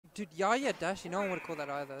Dude, yeah, dash. No one would have called that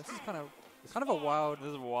either. This is kind of a wild.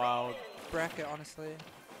 This is wild bracket, honestly.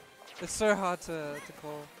 It's so hard to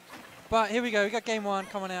call. But here we go. We got game 1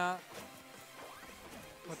 coming out.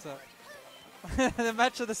 What's up? The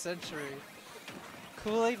match of the century.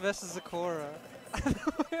 Kool-Aid versus Zekora.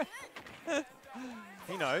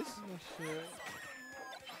 He knows. Oh shit.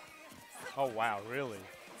 Oh wow, really?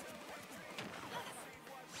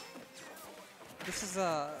 This is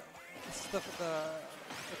the what's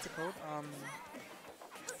it called? Oh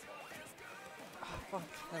fuck.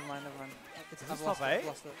 Never mind. Is this top 8? I've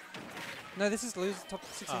lost it. No, this is top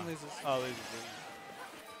 16 losers. Oh, losers.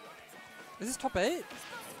 Is this top 8?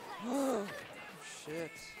 Oh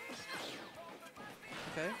shit.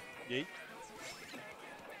 Okay. Yeet.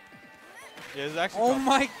 Yeah, this is actually. Oh top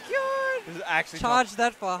my god! This is actually charge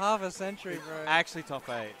that for half a century, bro. Actually, top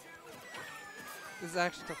 8. This is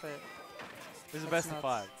actually top 8. This is the best of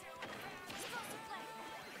 5.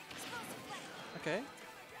 Okay.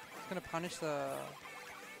 It's gonna punish the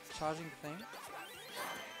charging thing.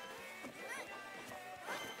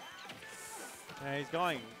 Yeah, he's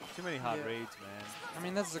going too many hard reads, man. I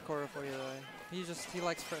mean, that's Zekora for you, though. He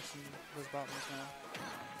likes pressing those buttons now.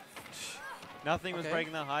 Nothing was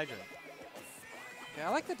breaking that hydrant. Okay, I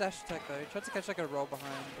like the dash attack, though. He tried to catch like a roll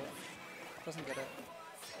behind, but doesn't get it.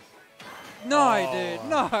 No, dude,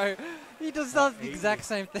 no! He does the exact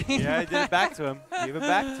same thing. Yeah, he did it back to him. Give it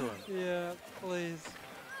back to him. Yeah, please.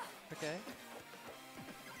 Okay.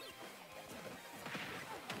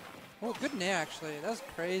 Oh, good nair, actually. That was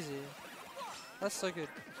crazy. That's so good.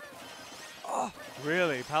 Oh!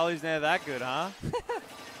 Really? Palu's nair that good, huh?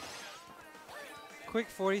 Quick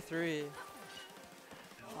 43.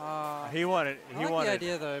 He wanted. I like the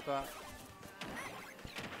idea, though, but...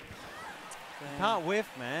 Damn. Can't whiff,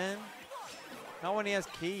 man. Not when he has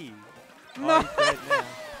keys. No! Oh, he's dead now.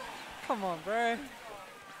 Come on, bro.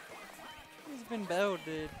 He's been bailed,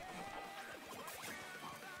 dude.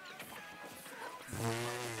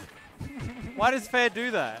 Why does Fair do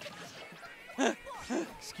that?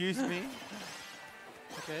 Excuse me?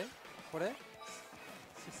 Okay. What it?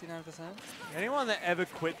 69%? Anyone that ever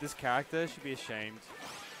quit this character should be ashamed.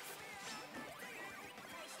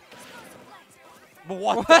 But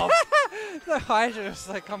what the? The Hydra was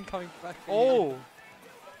like, I'm coming back for you.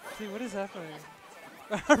 Dude, what is happening?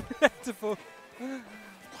 Unreactable. Oh,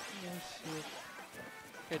 shit.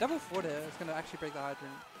 Okay, double forward there. It's going to actually break the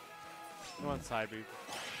hydrant. You want side B.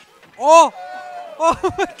 Oh! Oh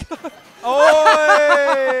my god!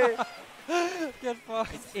 Oh! Get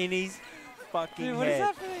fucked. It's in his fucking Dude, head. what is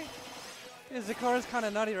happening? Yeah, Zekora's kind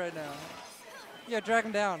of nutty right now. Yeah, drag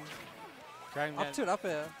him down. Drag him up to it, up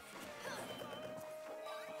air.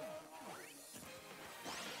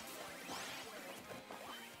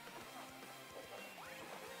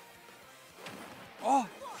 Oh!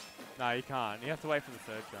 No, you can't. You have to wait for the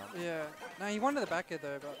third jump. Yeah. No, he wanted the back air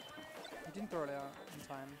though, but he didn't throw it out in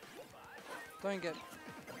time. Don't get...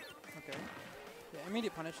 Okay. Yeah,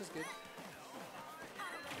 immediate punish is good.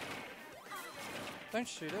 Don't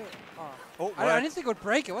shoot it. Oh. I didn't think it would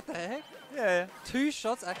break it. What the heck? Yeah. 2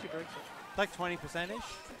 shots actually breaks it. Like 20%-ish?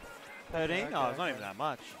 13? Okay, Oh, it's not even that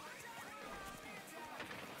much.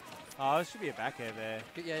 Oh, there should be a back air there.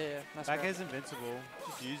 Yeah. Nice back grab. air's invincible.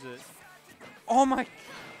 Just use it. Oh my...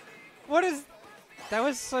 What is... That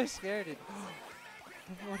was so scary, dude.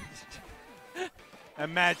 What did you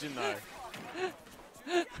Imagine, though.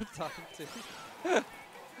 I'm talking to.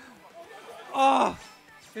 Oh!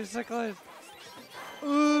 You're so close.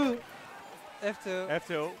 Ooh! F2.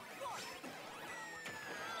 F2.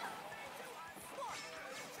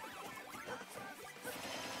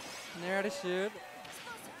 Near to shoot.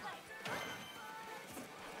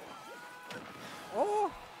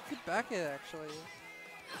 Oh! Good back air, actually.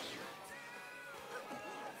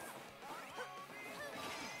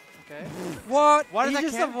 Okay. What? Why He did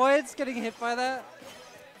that just avoids getting hit by that?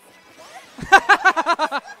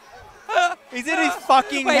 He's in his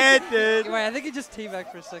fucking head, dude. Wait, I think he just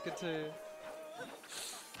teabagged for a second too.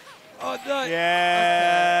 Oh no!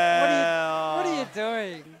 Yeah. Okay. What are you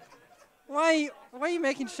doing? Why are you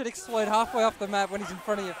making shit explode halfway off the map when he's in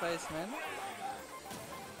front of your face, man?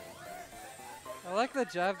 I like the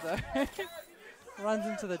jab though. Runs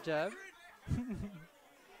into the jab.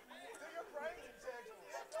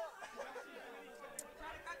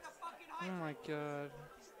 Oh my god.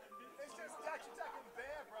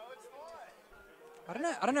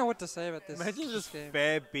 I don't know what to say about this. Imagine just game.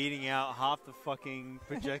 Fair beating out half the fucking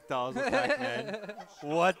projectiles of Pac-Man.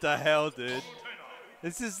 What the hell, dude?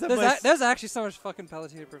 This is the most... There's actually so much fucking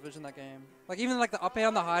Palutena privilege in that game. Like even like the up air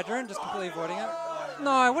on the hydrant, just completely avoiding it.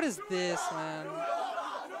 No, what is this, man?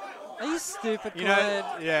 Are you stupid, You know, Kool-Aid?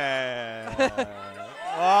 yeah.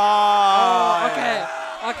 Oh, okay.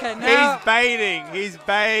 Okay, now. He's baiting. He's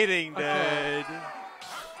baiting, dude. Okay.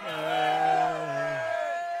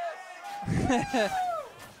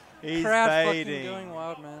 He's Crowd baiting. fucking going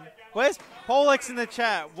wild, man. Where's Polex in the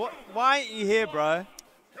chat? What? Why aren't you here, bro?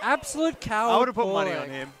 Absolute coward. I would have put money Paulek. on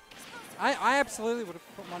him. I absolutely would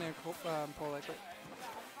have put money on Paulek, but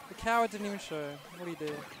the coward didn't even show. What do you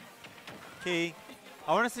do? Key.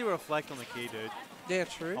 I want to see reflect on the key, dude. Yeah,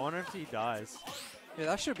 true. I wonder if he dies. Yeah,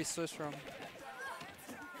 that should be so strong.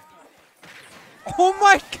 Oh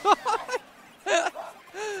my god!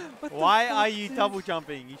 Why are you double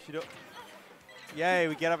jumping? You should. Yay,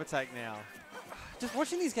 we get up attack now. Just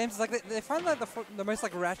watching these games is like they find like the most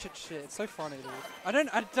like ratchet shit. It's so funny, dude. I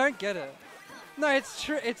don't get it. No, it's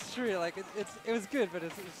true. It's true. Like it was good, but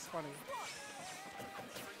it's funny.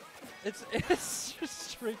 It's just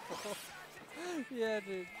straightforward. Yeah,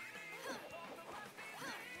 dude.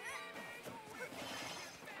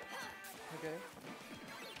 Okay.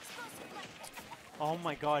 Oh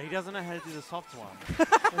my god, he doesn't know how to do the soft one.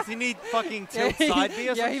 Does he need fucking tilt side B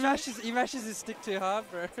or yeah, something? he mashes his stick too hard,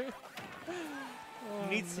 bro.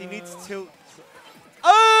 He needs tilt.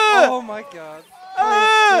 Oh my god.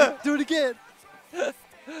 Do it again.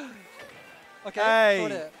 Okay.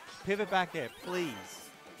 Hey, pivot back there, please.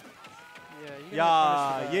 Yeah, you get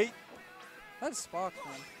Yeah, punished for that. That's sparks,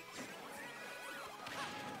 man.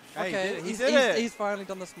 Hey, Okay, he's finally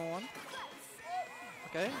done the small one.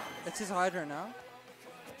 Okay, it's his Hydra now.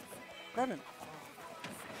 Grab him.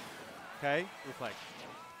 Okay, reflect.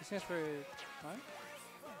 He's going through.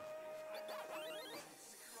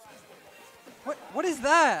 No? What is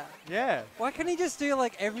that? Yeah. Why can't he just do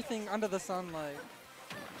like everything under the sun? Like.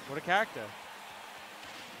 What a character.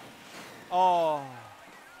 Oh.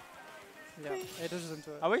 Yeah, it does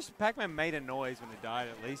into it. I wish Pac-Man made a noise when it died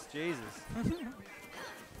at least. Jesus.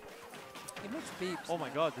 It makes beeps. Oh my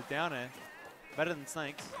god, the down air. Better than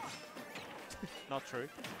Snakes. Not true.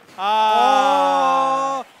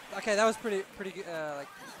 Oh! Okay, that was pretty pretty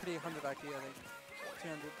 100 IQ, I think.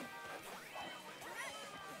 200.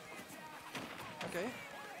 Okay.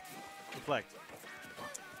 Reflect.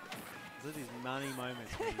 These are these money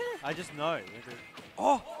moments. I just know.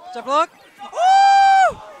 Oh! Jump block!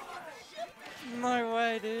 Oh! No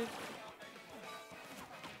way, dude.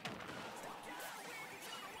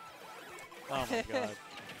 Oh my god.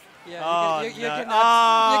 Yeah, you're getting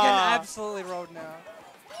absolutely rolled now.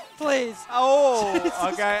 Please. Oh,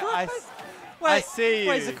 okay. I see you.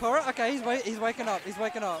 Wait, Zekora? Okay, he's waking up. He's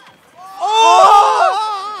waking up.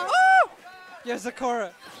 Oh! Yeah,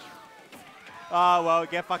 Zekora. Oh, well,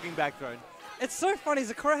 get fucking back thrown. It's so funny.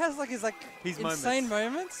 Zekora has like his moments. insane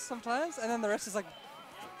moments sometimes, and then the rest is like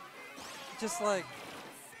just like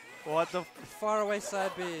What the? far away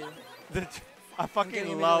side B. I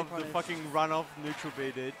fucking love the fucking run off neutral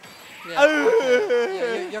B, dude. Yeah,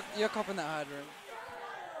 okay. Yeah, you're copping that hydrant.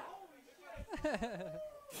 I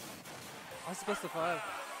was supposed to 5.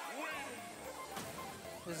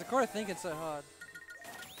 There's Zekora thinking so hard.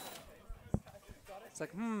 It's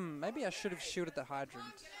like, maybe I should have shielded the hydrant.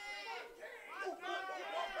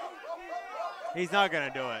 He's not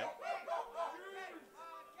gonna do it.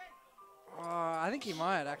 I think he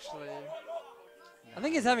might actually. I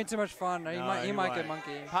think he's having too much fun. He might get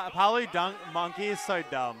monkey. Palu monkey is so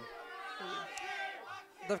dumb.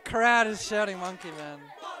 The crowd is shouting monkey, man.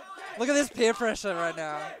 Look at this peer pressure right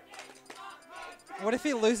now. What if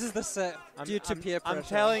he loses the set due to peer pressure? I'm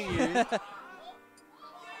telling you.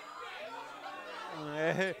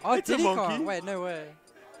 Oh, it's a Diddy monkey. Kong. Wait, no way.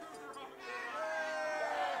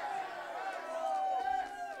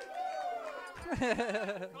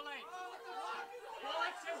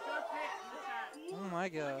 Oh my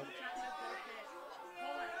god.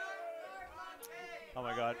 Oh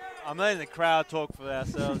my god. I'm letting the crowd talk for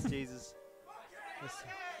ourselves, Jesus.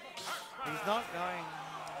 He's not going.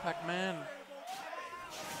 Pac-Man.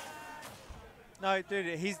 No, dude,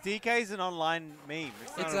 his DK is an online meme.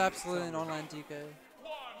 It's absolutely an online DK.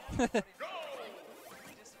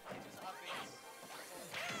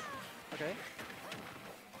 Okay.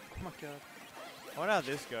 Oh my god. I wonder how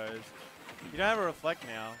this goes. You don't have a reflect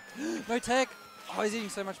now. No tech. Oh, he's eating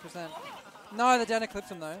so much %. No, the down clips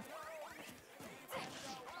him though.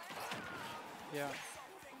 Yeah.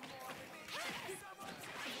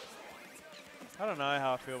 I don't know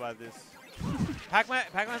how I feel about this.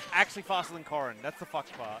 Pac-Man's actually faster than Corrin. That's the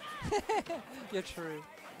fucked part. Yeah, true.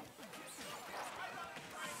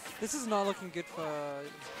 This is not looking good for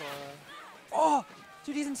oh,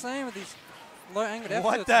 dude, he's insane with these low-angled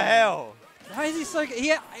F-tilts. What the hell? How is he so good?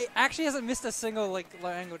 He actually hasn't missed a single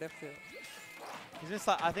low-angled F-tilt. He's just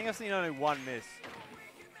like, I think I've seen only one miss.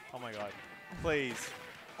 Oh my god. Please.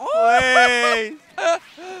 Oh! Please!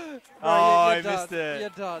 Bro, I you're done. missed it. You're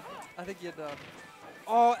done. I think you're done.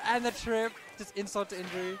 Oh, and the trip. Just insult to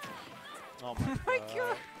injury. Oh Oh my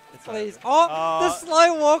god. It's Please. over. Oh, the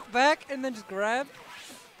slow walk back and then just grab.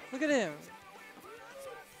 Look at him.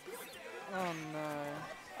 Oh no.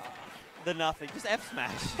 The nothing. Just F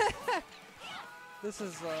smash. This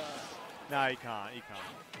is No, you can't. You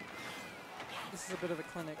can't. this is a bit of a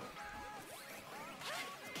clinic.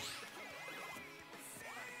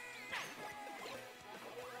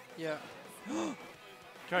 Yeah.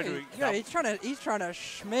 Yeah, he's trying to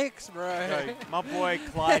schmix, bro. Yo, my boy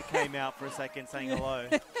Clyde came out for a second saying hello.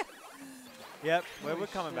 Yep, we're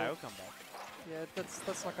coming back. We'll come back. Yeah,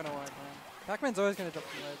 that's not gonna work, man. Pac-Man's always gonna drop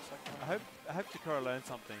the ledge like that. I hope Zekora learned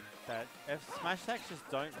something that F smash attacks just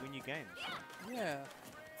don't win you games. Yeah,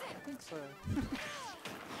 I think so.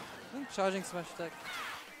 I think charging smash attack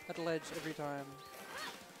at the ledge every time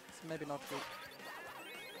is maybe not good.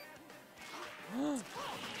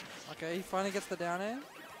 Okay, he finally gets the down air.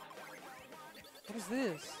 What is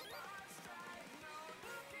this?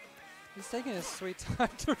 He's taking his sweet time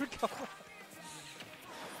to recover.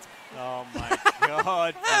 Oh my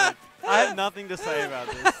god, dude. I have nothing to say about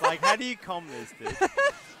this. Like, how do you calm this, dude?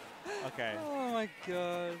 Okay. Oh my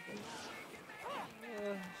god.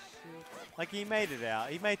 Oh, shit. Like, he made it out.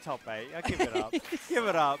 He made top 8. I give it up. Give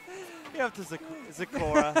it up. Give it up to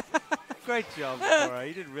Zekora. Great job, Zekora.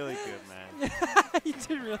 You did really good, man. You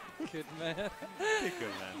did really good, man. You did good,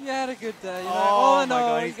 man. You had a good day. You know? Oh All in my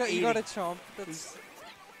all, God, you got a chomp. That's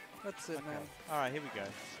it, Okay. man. Alright, here we go.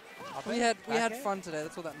 We had fun today.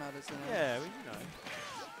 That's all that matters. You know? Yeah, you know.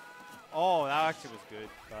 Oh, that actually was good,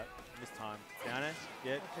 but missed time. Down it.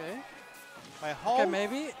 Yep. Okay. Wait, hold. Okay,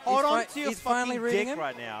 maybe. Hold on to your he's finally fucking reading dick him.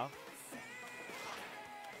 right now.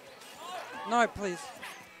 No, please.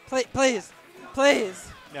 Please. Please.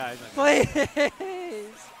 No, he's not.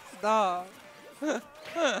 Please. Stop.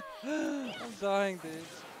 I'm dying, dude.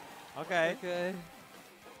 Okay. Okay.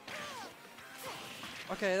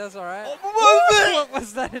 Okay, that's alright. Oh, What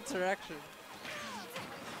was that interaction?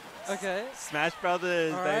 Okay. Smash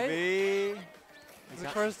Brothers, Alright. baby.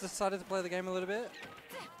 Zekora's decided to play the game a little bit.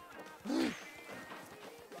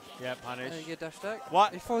 Yeah, punish. You get dash attack.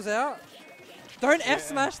 What? He falls out. Don't Yeah. F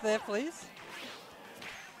smash there, please.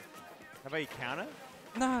 How about you counter?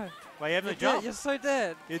 No. Wait, you have no You're dead. jump. You're so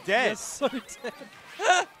dead. You're dead. You're so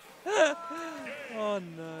dead. Oh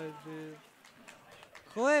no, dude.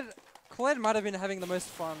 Koolade might have been having the most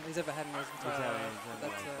fun he's ever had in his entire life.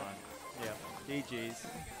 That's fun. Yeah. GG's.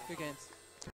 good games.